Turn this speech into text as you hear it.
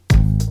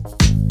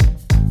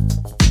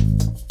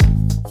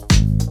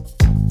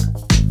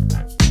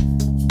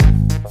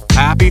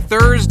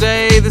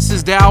Thursday. This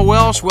is Dow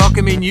Welsh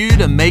welcoming you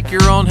to Make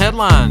Your Own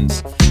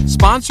Headlines.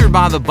 Sponsored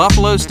by the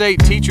Buffalo State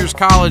Teachers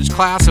College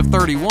Class of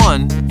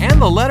 31 and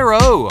the letter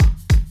O.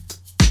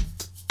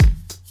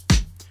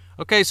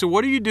 Okay, so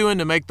what are you doing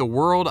to make the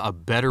world a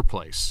better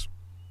place?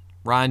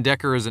 Ryan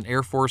Decker is an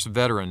Air Force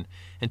veteran.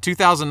 In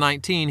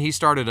 2019, he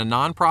started a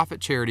nonprofit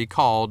charity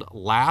called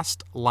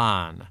Last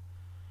Line.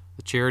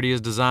 The charity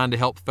is designed to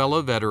help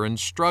fellow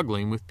veterans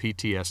struggling with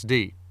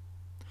PTSD.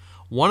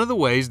 One of the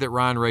ways that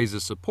Ryan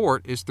raises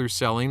support is through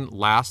selling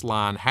Last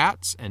Line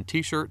hats and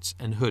t-shirts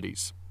and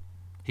hoodies.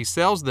 He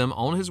sells them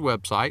on his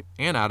website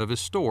and out of his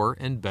store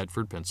in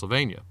Bedford,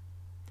 Pennsylvania.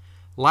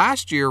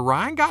 Last year,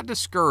 Ryan got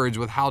discouraged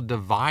with how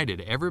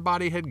divided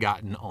everybody had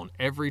gotten on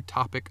every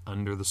topic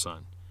under the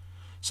sun.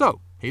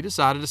 So, he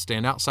decided to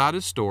stand outside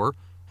his store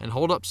and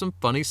hold up some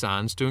funny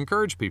signs to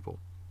encourage people.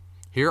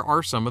 Here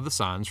are some of the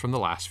signs from the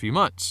last few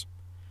months.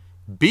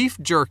 Beef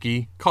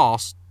jerky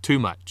costs too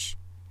much.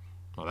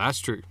 Well, that's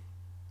true.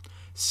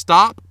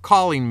 Stop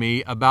calling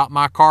me about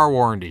my car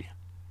warranty.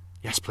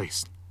 Yes,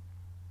 please.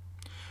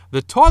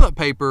 The toilet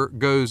paper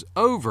goes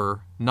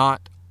over,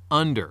 not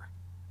under.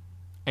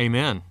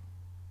 Amen.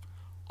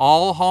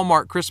 All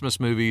Hallmark Christmas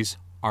movies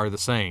are the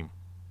same.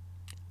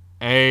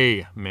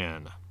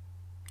 Amen.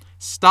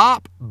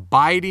 Stop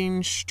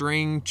biting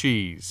string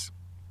cheese.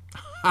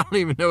 I don't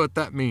even know what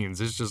that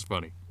means. It's just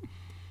funny.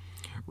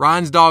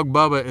 Ryan's dog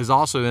Bubba is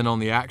also in on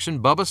the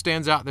action. Bubba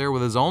stands out there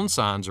with his own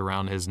signs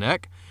around his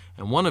neck,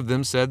 and one of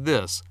them said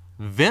this: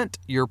 "Vent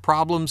your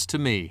problems to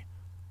me.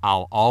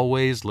 I'll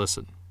always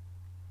listen."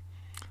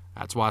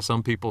 That's why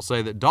some people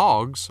say that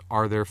dogs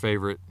are their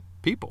favorite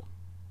people.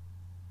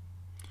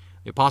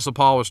 The Apostle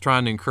Paul was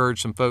trying to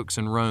encourage some folks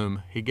in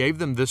Rome. He gave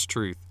them this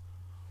truth: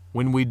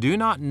 when we do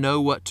not know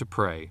what to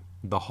pray,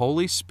 the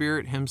Holy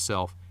Spirit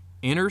himself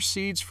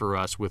intercedes for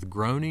us with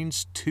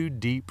groanings too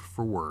deep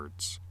for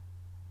words.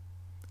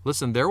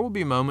 Listen, there will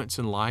be moments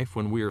in life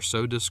when we are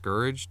so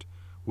discouraged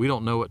we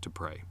don't know what to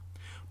pray.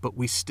 But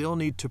we still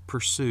need to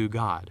pursue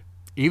God,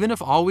 even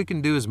if all we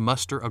can do is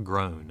muster a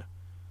groan,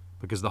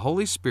 because the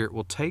Holy Spirit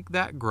will take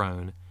that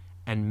groan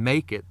and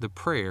make it the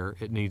prayer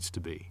it needs to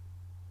be.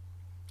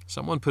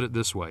 Someone put it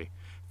this way: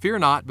 fear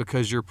not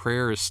because your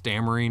prayer is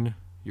stammering,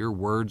 your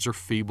words are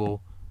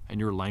feeble,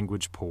 and your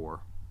language poor.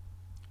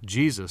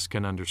 Jesus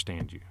can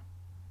understand you.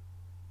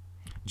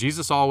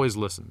 Jesus always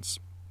listens,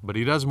 but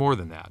he does more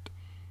than that.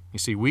 You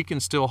see, we can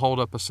still hold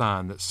up a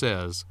sign that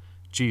says,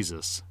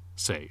 Jesus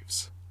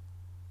saves.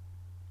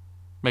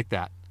 Make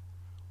that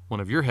one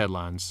of your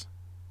headlines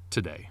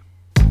today.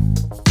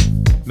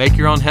 Make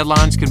Your Own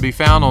Headlines can be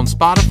found on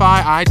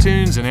Spotify,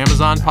 iTunes, and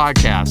Amazon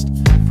Podcast.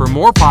 For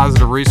more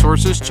positive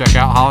resources, check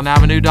out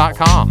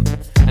HollandAvenue.com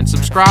and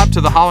subscribe to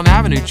the Holland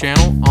Avenue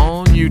channel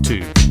on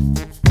YouTube.